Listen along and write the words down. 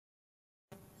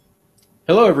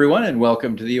Hello, everyone, and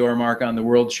welcome to the Your Mark on the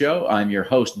World show. I'm your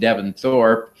host, Devin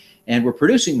Thorpe, and we're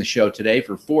producing the show today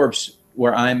for Forbes,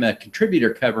 where I'm a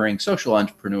contributor covering social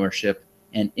entrepreneurship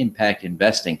and impact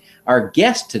investing. Our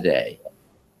guest today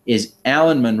is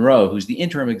Alan Monroe, who's the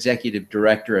Interim Executive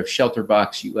Director of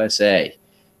ShelterBox USA,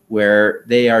 where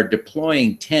they are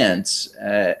deploying tents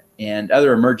and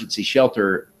other emergency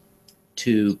shelter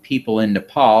to people in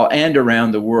Nepal and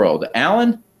around the world.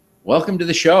 Alan, welcome to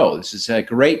the show. This is a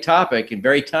great topic and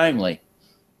very timely.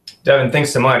 Devin,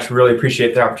 thanks so much. Really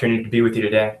appreciate the opportunity to be with you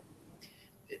today.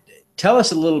 Tell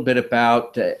us a little bit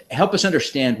about, help us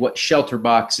understand what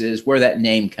ShelterBox is, where that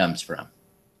name comes from.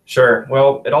 Sure.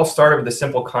 Well, it all started with the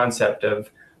simple concept of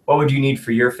what would you need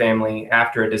for your family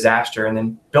after a disaster, and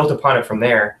then built upon it from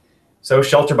there. So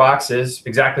ShelterBox is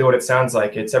exactly what it sounds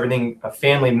like. It's everything a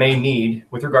family may need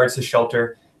with regards to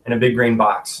shelter in a big green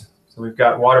box. So we've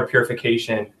got water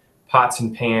purification, pots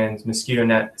and pans, mosquito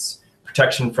nets,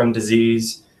 protection from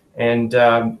disease, and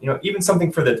even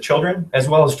something for the children, as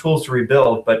well as tools to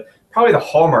rebuild. But probably the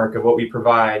hallmark of what we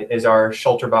provide is our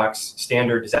ShelterBox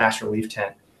standard disaster relief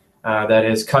tent that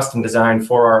is custom designed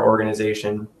for our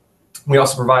organization. We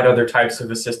also provide other types of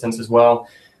assistance as well.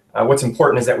 What's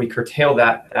important is that we curtail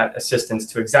that assistance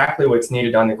to exactly what's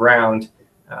needed on the ground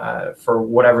for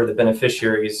whatever the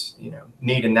beneficiaries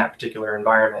need in that particular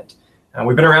environment.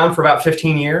 We've been around for about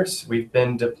 15 years. We've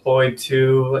been deployed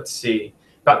to,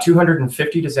 about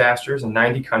 250 disasters in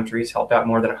 90 countries, helped out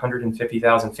more than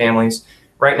 150,000 families.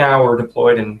 Right now, we're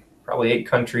deployed in probably 8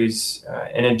 countries,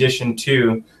 in addition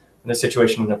to the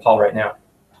situation in Nepal right now.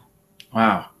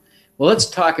 Wow. Well, let's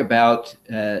talk about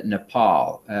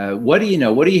Nepal. What do you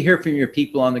know? What do you hear from your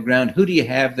people on the ground? Who do you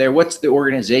have there? What's the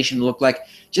organization look like?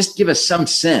 Just give us some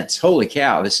sense. Holy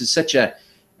cow, this is such a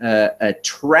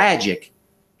tragic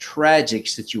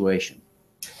situation.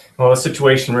 Well, the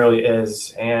situation really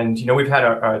is. And, we've had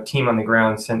a team on the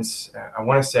ground since, I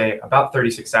want to say, about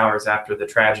 36 hours after the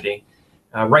tragedy.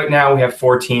 Right now, we have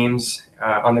 4 teams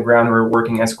on the ground who are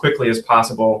working as quickly as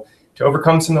possible to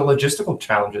overcome some of the logistical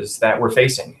challenges that we're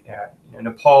facing.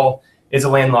 Nepal is a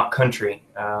landlocked country.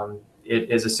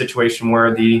 It is a situation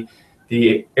where the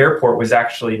airport was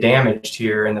actually damaged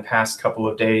here in the past couple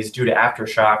of days due to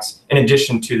aftershocks, in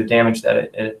addition to the damage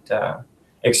that it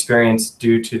experienced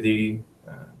due to the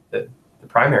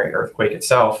primary earthquake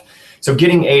itself. So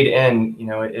getting aid in,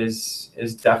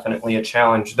 is definitely a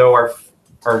challenge. Though our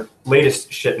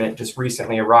latest shipment just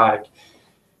recently arrived.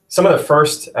 Some of the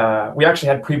first, we actually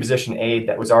had pre-positioned aid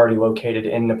that was already located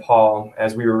in Nepal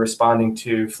as we were responding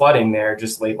to flooding there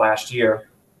just late last year.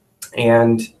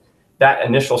 And that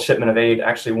initial shipment of aid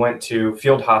actually went to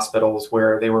field hospitals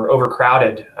where they were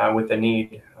overcrowded with the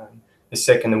need. The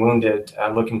sick and the wounded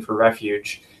looking for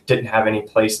refuge didn't have any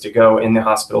place to go in the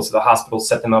hospital, so the hospitals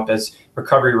set them up as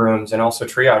recovery rooms and also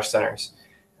triage centers.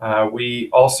 We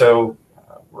also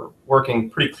were working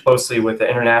pretty closely with the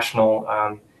international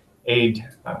aid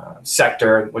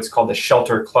sector, what's called the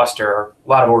shelter cluster, a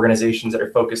lot of organizations that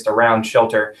are focused around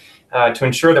shelter, to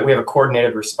ensure that we have a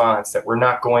coordinated response, that we're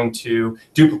not going to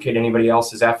duplicate anybody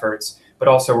else's efforts, but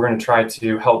also we're going to try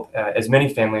to help as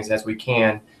many families as we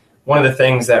can. One of the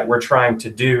things that we're trying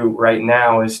to do right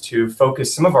now is to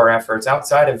focus some of our efforts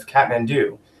outside of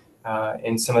Kathmandu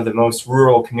in some of the most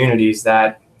rural communities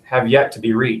that have yet to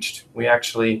be reached. We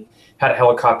actually had a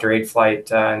helicopter aid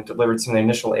flight and delivered some of the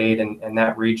initial aid in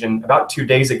that region about 2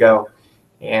 days ago.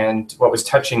 And what was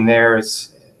touching there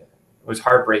was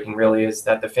heartbreaking, really, is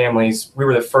that the families, we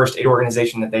were the first aid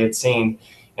organization that they had seen.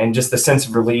 And just the sense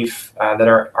of relief that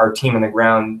our team on the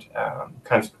ground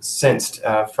kind of sensed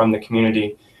from the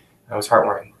community was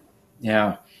heartwarming.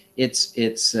 Yeah, it's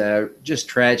just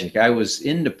tragic. I was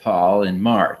in Nepal in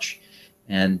March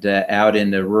and out in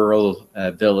the rural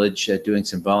village doing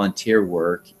some volunteer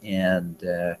work. And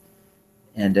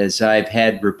as I've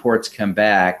had reports come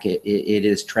back, it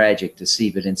is tragic to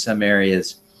see, but in some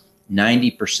areas,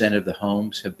 90% of the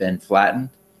homes have been flattened.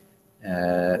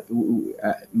 The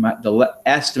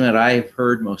estimate I've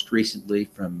heard most recently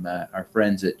from our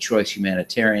friends at Choice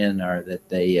Humanitarian are that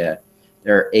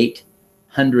there are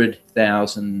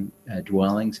 800,000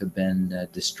 dwellings have been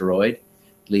destroyed,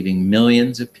 leaving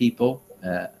millions of people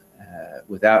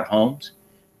without homes.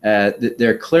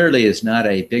 There clearly is not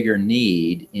a bigger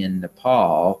need in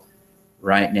Nepal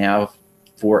right now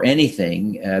for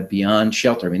anything beyond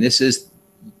shelter. I mean, this is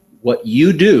what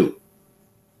you do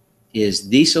is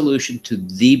the solution to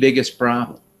the biggest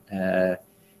problem.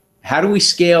 How do we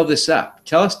scale this up?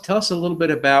 Tell us a little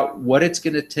bit about what it's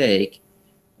going to take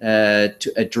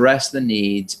to address the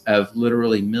needs of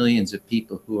literally millions of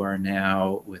people who are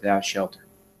now without shelter.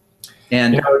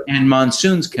 And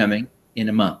monsoon's coming in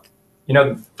a month.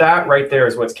 That right there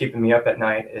is what's keeping me up at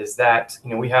night, is that,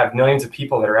 we have millions of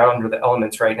people that are out under the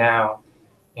elements right now.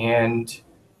 And,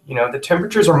 the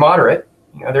temperatures are moderate.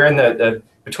 They're in the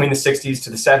between the 60s to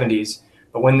the 70s.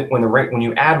 But when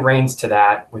you add rains to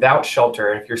that without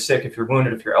shelter, if you're sick, if you're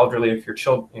wounded, if you're elderly, if you're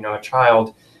a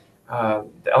child,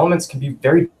 the elements can be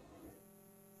very.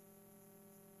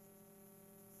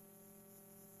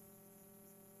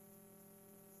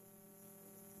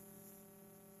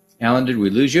 Alan, did we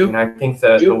lose you? And I think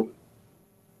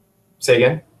say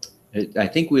again. I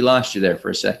think we lost you there for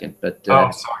a second, but oh,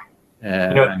 sorry.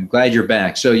 I'm glad you're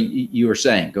back. So you were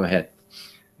saying, go ahead.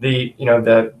 The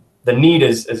need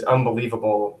is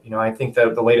unbelievable. I think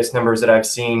the latest numbers that I've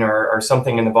seen are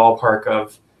something in the ballpark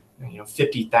of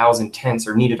 50,000 tents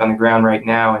are needed on the ground right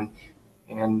now,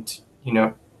 and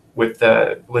with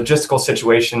the logistical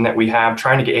situation that we have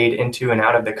trying to get aid into and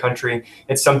out of the country,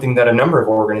 it's something that a number of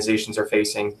organizations are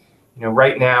facing.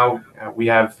 Right now we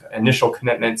have initial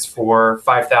commitments for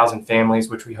 5,000 families,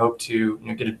 which we hope to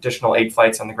get additional aid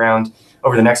flights on the ground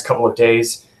over the next couple of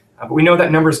days. But we know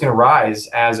that number is going to rise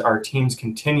as our teams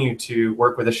continue to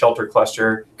work with the shelter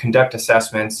cluster, conduct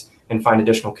assessments, and find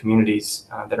additional communities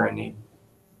that are in need.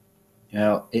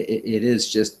 It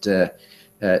is just a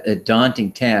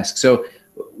daunting task. So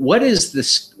what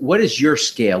is your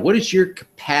scale? What is your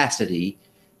capacity?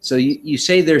 So you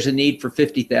say there's a need for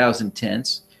 50,000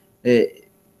 tents. It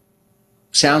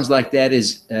sounds like that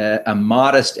is a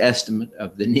modest estimate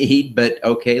of the need, but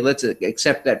okay, let's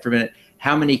accept that for a minute.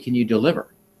 How many can you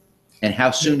deliver? And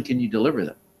how soon can you deliver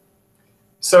them?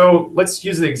 So let's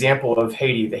use the example of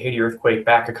Haiti, the Haiti earthquake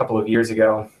back a couple of years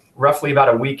ago. Roughly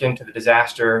about a week into the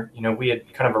disaster, we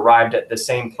had kind of arrived at the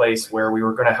same place where we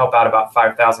were going to help out about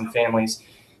 5,000 families.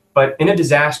 But in a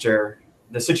disaster,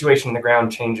 the situation on the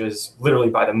ground changes literally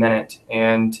by the minute.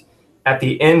 And at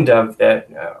the end of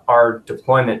our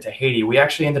deployment to Haiti, we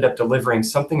actually ended up delivering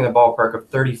something in the ballpark of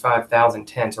 35,000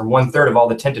 tents, or 1/3 of all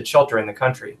the tented shelter in the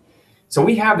country. So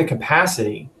we have the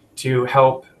capacity to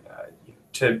help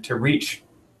to reach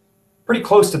pretty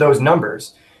close to those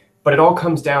numbers, but it all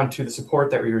comes down to the support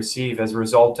that we receive as a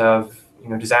result of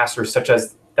disasters such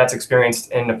as that's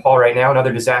experienced in Nepal right now and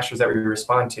other disasters that we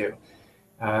respond to.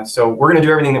 So we're going to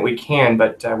do everything that we can,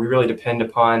 but we really depend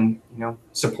upon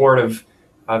support of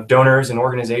donors and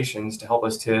organizations to help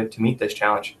us to meet this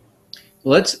challenge.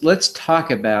 Let's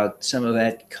talk about some of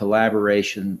that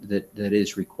collaboration that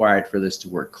is required for this to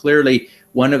work. Clearly,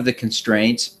 one of the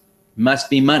constraints must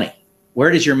be money. Where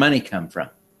does your money come from?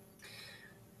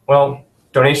 Well,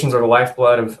 donations are the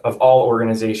lifeblood of all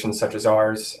organizations such as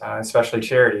ours, especially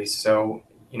charities. So,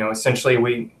 essentially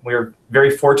we're very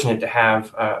fortunate to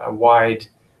have a wide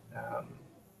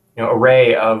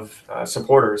array of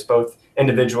supporters, both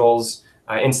individuals,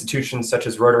 institutions such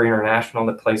as Rotary International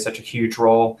that play such a huge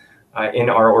role in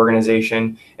our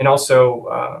organization, and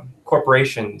also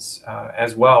corporations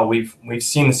as well. We've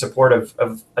seen the support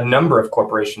of a number of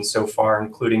corporations so far,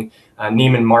 including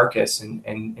Neiman Marcus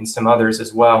and some others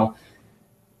as well.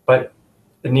 But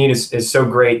the need is so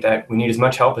great that we need as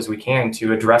much help as we can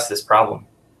to address this problem.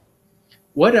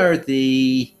 What are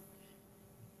the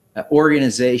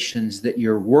organizations that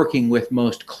you're working with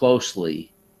most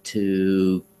closely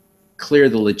to clear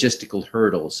the logistical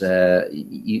hurdles?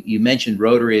 You mentioned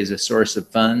Rotary as a source of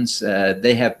funds.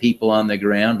 They have people on the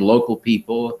ground, local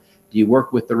people. Do you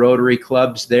work with the Rotary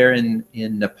clubs there in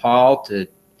Nepal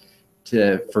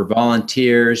for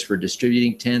volunteers, for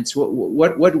distributing tents?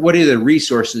 What are the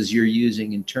resources you're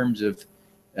using in terms of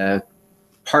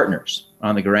partners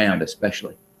on the ground,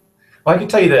 especially? Well, I can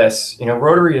tell you this,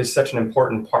 Rotary is such an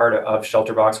important part of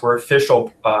ShelterBox. We're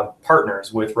official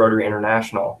partners with Rotary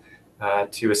International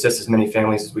to assist as many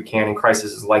families as we can in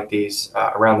crises like these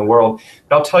around the world.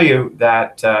 But I'll tell you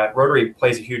that Rotary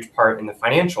plays a huge part in the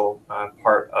financial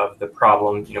part of the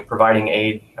problem, providing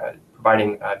aid,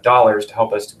 providing dollars to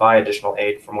help us to buy additional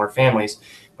aid for more families.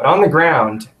 But on the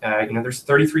ground, there's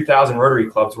 33,000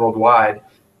 Rotary clubs worldwide,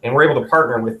 and we're able to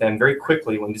partner with them very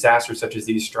quickly when disasters such as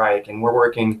these strike. And we're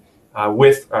working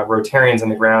with Rotarians on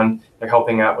the ground. They're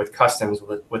helping out with customs,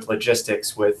 with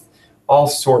logistics, with all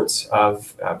sorts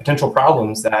of potential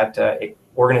problems that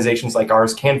organizations like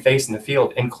ours can face in the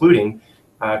field, including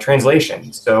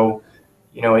translation. So,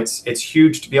 it's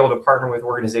huge to be able to partner with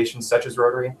organizations such as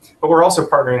Rotary, but we're also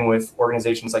partnering with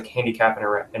organizations like Handicap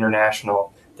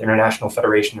International, the International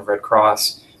Federation of Red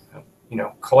Cross.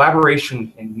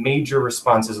 Collaboration in major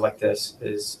responses like this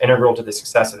is integral to the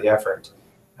success of the effort.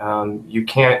 You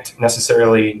can't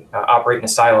necessarily operate in a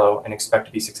silo and expect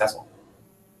to be successful.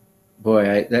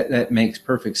 Boy, that makes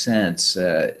perfect sense.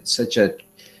 Such a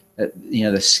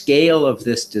the scale of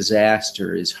this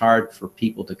disaster is hard for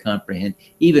people to comprehend,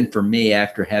 even for me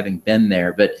after having been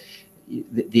there. But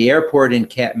the airport in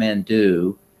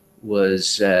Kathmandu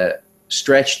was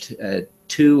stretched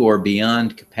to or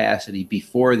beyond capacity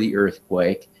before the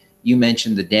earthquake. You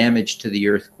mentioned the damage to the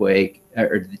earthquake,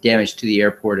 or the damage to the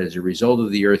airport as a result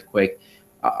of the earthquake.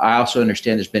 I also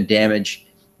understand there's been damage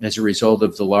as a result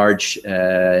of the large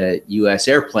U.S.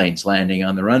 airplanes landing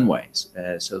on the runways.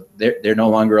 So they're no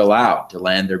longer allowed to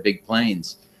land their big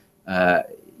planes. There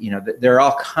are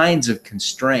all kinds of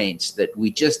constraints that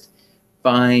we just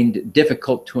find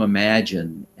difficult to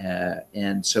imagine.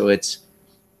 And so it's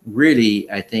really,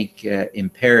 I think,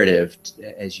 imperative,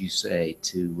 as you say,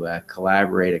 to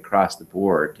collaborate across the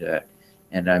board.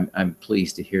 And I'm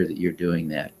pleased to hear that you're doing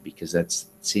that, because that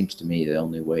seems to me the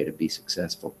only way to be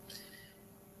successful.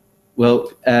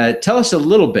 Well, tell us a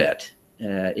little bit,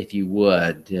 if you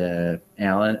would,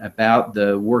 Alan, about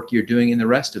the work you're doing in the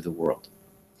rest of the world.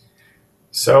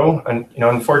 So,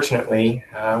 unfortunately,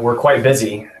 we're quite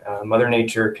busy. Mother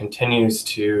Nature continues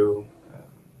to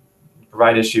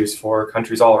provide issues for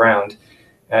countries all around.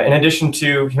 In addition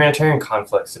to humanitarian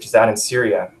conflicts, such as that in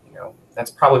Syria, that's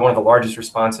probably one of the largest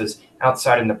responses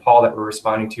outside of Nepal that we're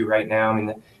responding to right now. I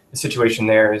mean, the situation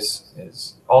there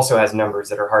is also has numbers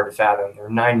that are hard to fathom. There are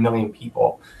 9 million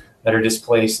people that are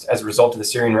displaced as a result of the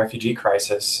Syrian refugee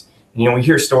crisis. And, we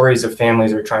hear stories of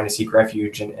families that are trying to seek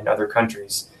refuge in other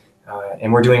countries,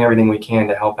 and we're doing everything we can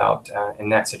to help out in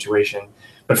that situation.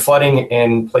 But flooding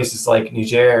in places like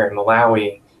Niger and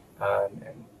Malawi,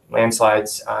 and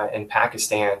landslides in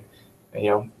Pakistan,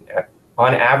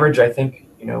 on average, I think,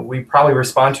 we probably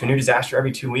respond to a new disaster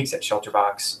every 2 weeks at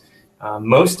ShelterBox,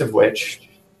 most of which,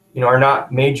 are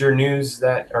not major news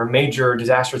that are major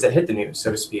disasters that hit the news,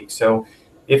 so to speak. So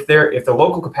if the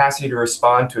local capacity to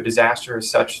respond to a disaster is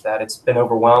such that it's been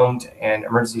overwhelmed and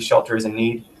emergency shelter is in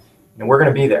need, we're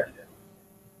going to be there.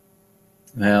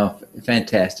 Well,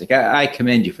 fantastic. I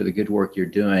commend you for the good work you're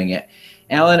doing.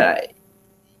 Alan,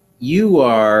 you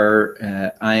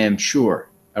are, I am sure,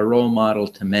 a role model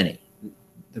to many.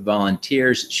 The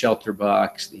volunteers at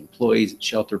ShelterBox, the employees at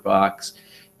ShelterBox,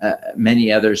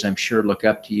 many others, I'm sure, look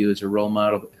up to you as a role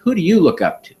model. Who do you look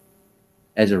up to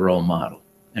as a role model,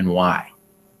 and why?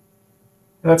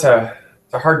 That's a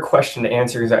hard question to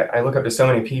answer, because I look up to so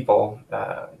many people,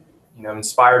 I'm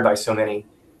inspired by so many.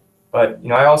 But,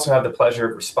 I also have the pleasure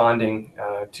of responding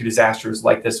to disasters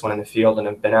like this one in the field, and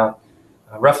I've been out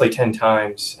roughly 10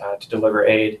 times to deliver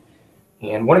aid.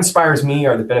 And what inspires me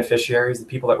are the beneficiaries, the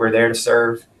people that we're there to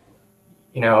serve.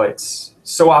 It's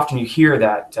so often you hear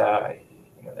that,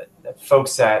 that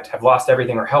folks that have lost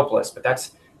everything are helpless, but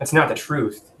that's not the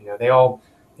truth.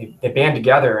 They band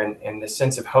together, and the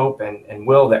sense of hope and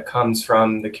will that comes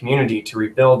from the community to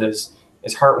rebuild is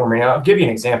heartwarming. I'll give you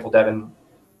an example, Devin.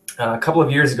 A couple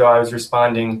of years ago, I was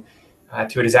responding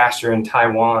to a disaster in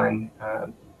Taiwan.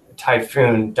 A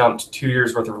typhoon dumped 2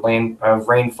 years worth of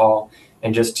rainfall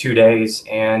in just 2 days,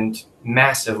 and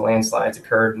massive landslides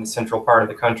occurred in the central part of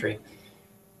the country.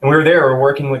 And we were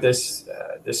working with this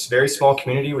very small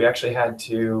community. We actually had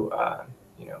to,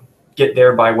 get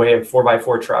there by way of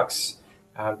 4x4 trucks,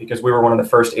 because we were one of the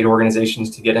first aid organizations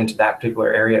to get into that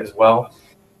particular area as well.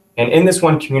 And in this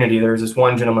one community, there was this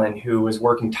one gentleman who was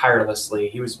working tirelessly.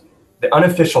 He was the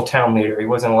unofficial town leader. He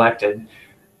wasn't elected,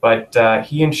 but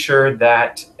he ensured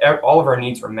that all of our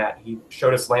needs were met. He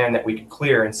showed us land that we could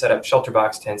clear and set up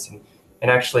ShelterBox tents,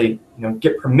 and actually,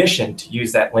 get permission to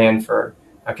use that land for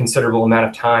a considerable amount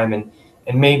of time, and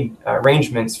made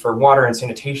arrangements for water and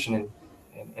sanitation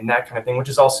and that kind of thing, which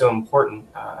is also important,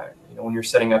 when you're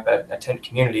setting up a tent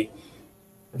community.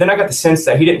 But then I got the sense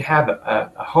that he didn't have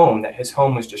a home, that his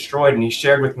home was destroyed, and he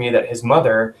shared with me that his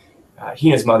mother, he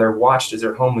and his mother watched as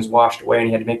their home was washed away, and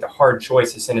he had to make the hard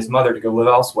choice to send his mother to go live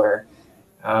elsewhere.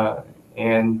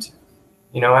 And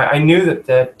I knew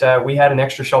that we had an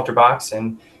extra ShelterBox,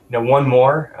 and one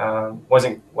more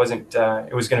it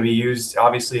was going to be used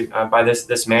obviously by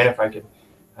this man if I could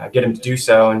get him to do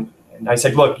so. And I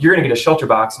said, look, you're going to get a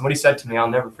ShelterBox. And what he said to me, I'll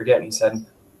never forget. And he said,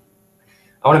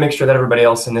 I want to make sure that everybody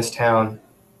else in this town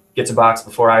gets a box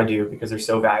before I do, because they're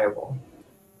so valuable.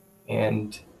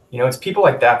 And it's people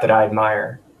like that I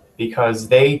admire, because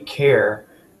they care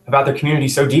about their community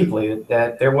so deeply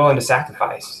that they're willing to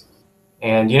sacrifice.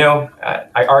 And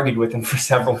I argued with him for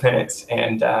several minutes,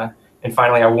 and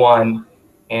finally I won.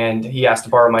 And he asked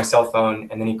to borrow my cell phone,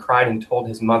 and then he cried and told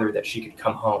his mother that she could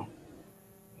come home.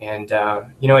 And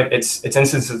it's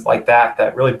instances like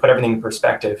that really put everything in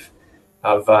perspective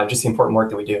of just the important work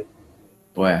that we do.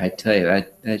 Boy, I tell you,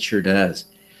 that sure does.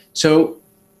 So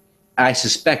I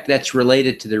suspect that's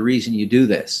related to the reason you do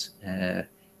this.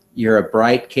 You're a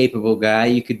bright, capable guy.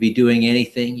 You could be doing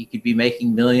anything. You could be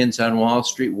making millions on Wall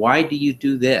Street. Why do you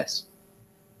do this?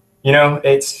 Every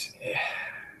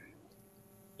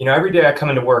day I come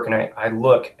into work and I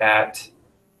look at,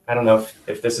 I don't know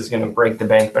if this is going to break the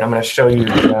bank, but I'm going to show you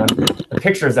the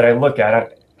pictures that I look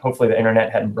at. Hopefully the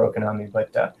internet hadn't broken on me,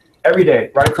 but every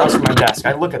day right across from my desk,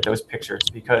 I look at those pictures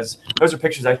because those are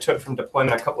pictures I took from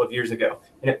deployment a couple of years ago.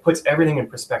 And it puts everything in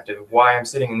perspective of why I'm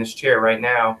sitting in this chair right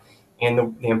now and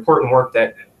the important work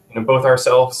that both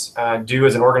ourselves do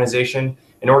as an organization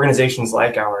and organizations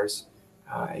like ours.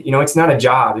 It's not a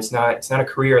job. It's not a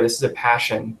career. This is a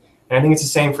passion. And I think it's the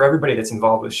same for everybody that's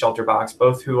involved with ShelterBox,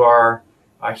 both who are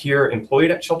here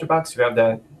employed at ShelterBox, who have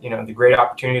the great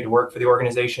opportunity to work for the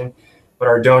organization, but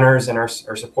our donors and our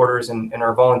supporters and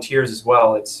our volunteers as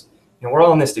well. It's, we're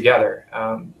all in this together.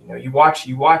 You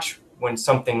watch when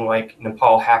something like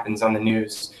Nepal happens on the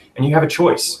news, and you have a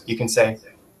choice. You can say,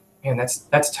 man,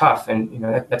 that's tough, and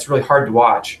that's really hard to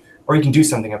watch, or you can do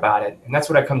something about it. And that's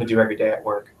what I come to do every day at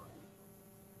work.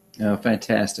 Oh,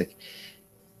 fantastic.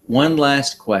 One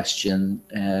last question.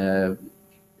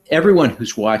 Everyone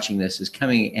who's watching this is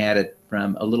coming at it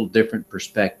from a little different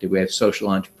perspective. We have social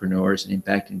entrepreneurs and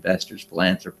impact investors,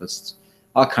 philanthropists,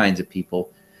 all kinds of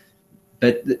people.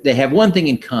 But they have one thing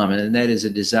in common, and that is a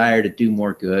desire to do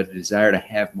more good, a desire to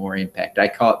have more impact. I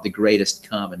call it the greatest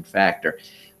common factor.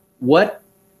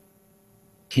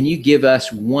 Can you give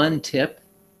us one tip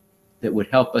that would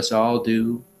help us all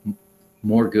do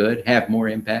more good, have more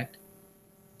impact?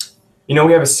 We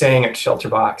have a saying at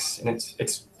ShelterBox, and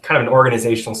it's kind of an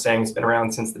organizational saying. It's been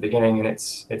around since the beginning, and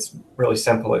it's really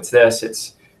simple. It's this.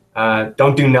 It's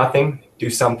don't do nothing, do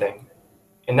something.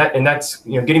 And that's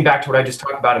getting back to what I just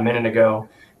talked about a minute ago.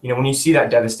 When you see that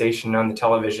devastation on the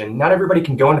television, not everybody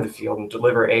can go into the field and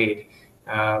deliver aid,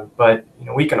 but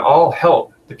we can all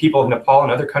help the people of Nepal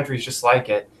and other countries just like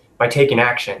it by taking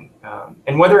action.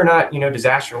 And whether or not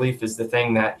disaster relief is the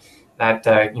thing that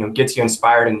gets you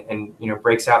inspired and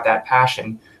breaks out that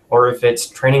passion, or if it's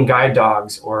training guide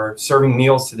dogs or serving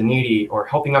meals to the needy or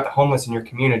helping out the homeless in your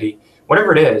community,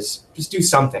 whatever it is, just do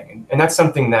something. And that's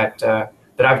something that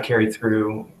I've carried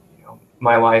through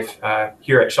my life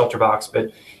here at ShelterBox,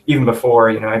 but even before,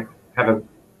 I have a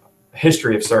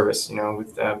history of service,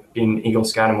 with being an Eagle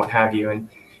Scout and what have you.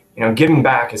 And giving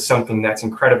back is something that's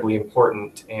incredibly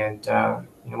important, and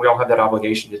we all have that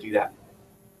obligation to do that.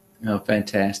 Oh,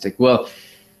 fantastic. Well,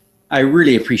 I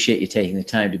really appreciate you taking the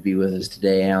time to be with us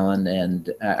today, Alan.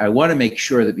 And I want to make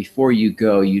sure that before you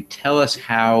go, you tell us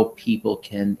how people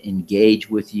can engage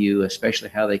with you, especially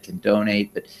how they can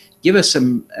donate. But give us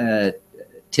some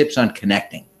tips on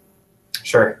connecting.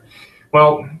 Sure.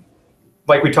 Well,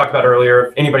 like we talked about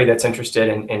earlier, anybody that's interested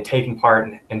in taking part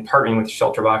and partnering with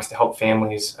ShelterBox to help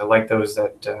families like those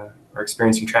that are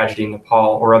experiencing tragedy in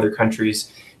Nepal or other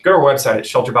countries, go to our website at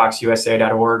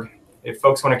shelterboxusa.org. If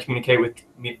folks want to communicate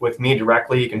with me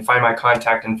directly, you can find my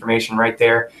contact information right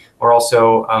there, or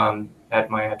also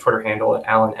at my Twitter handle at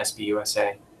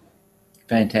AlanSBUSA.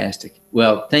 Fantastic.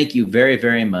 Well, thank you very,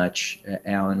 very much,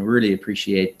 Alan. Really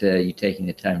appreciate you taking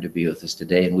the time to be with us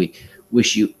today, and we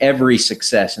wish you every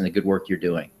success in the good work you're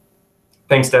doing.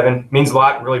 Thanks, Devin. Means a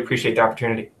lot. Really appreciate the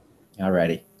opportunity. All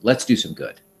righty. Let's do some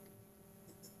good.